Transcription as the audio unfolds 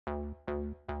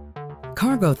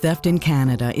Cargo theft in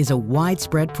Canada is a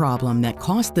widespread problem that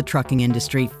costs the trucking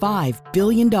industry $5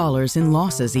 billion in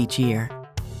losses each year.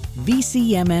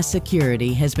 VCMS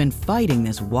Security has been fighting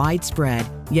this widespread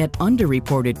yet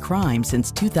underreported crime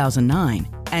since 2009,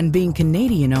 and being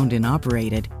Canadian-owned and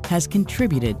operated has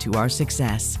contributed to our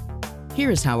success.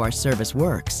 Here is how our service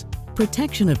works.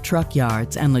 Protection of truck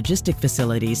yards and logistic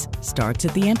facilities starts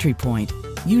at the entry point,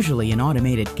 usually an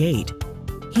automated gate.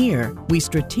 Here, we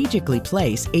strategically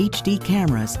place HD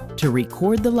cameras to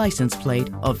record the license plate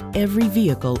of every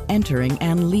vehicle entering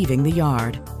and leaving the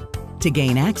yard. To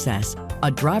gain access, a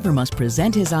driver must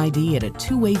present his ID at a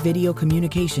two-way video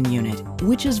communication unit,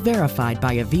 which is verified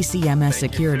by a VCMS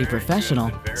security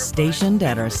professional stationed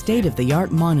at our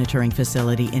state-of-the-art monitoring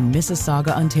facility in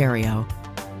Mississauga, Ontario.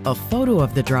 A photo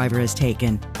of the driver is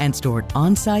taken and stored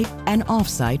on-site and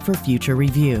off-site for future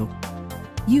review.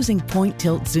 Using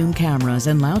point-tilt zoom cameras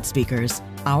and loudspeakers,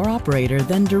 our operator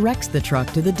then directs the truck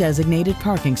to the designated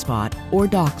parking spot or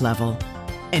dock level.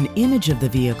 An image of the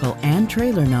vehicle and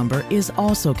trailer number is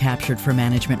also captured for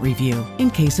management review in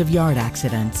case of yard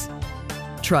accidents.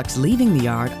 Trucks leaving the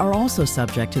yard are also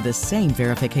subject to the same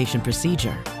verification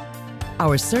procedure.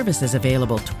 Our service is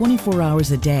available 24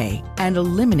 hours a day and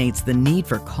eliminates the need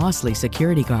for costly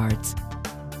security guards.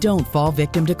 Don't fall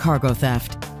victim to cargo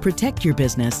theft. Protect your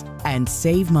business and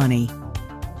save money.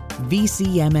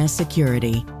 VCMS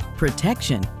Security.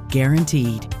 Protection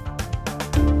guaranteed.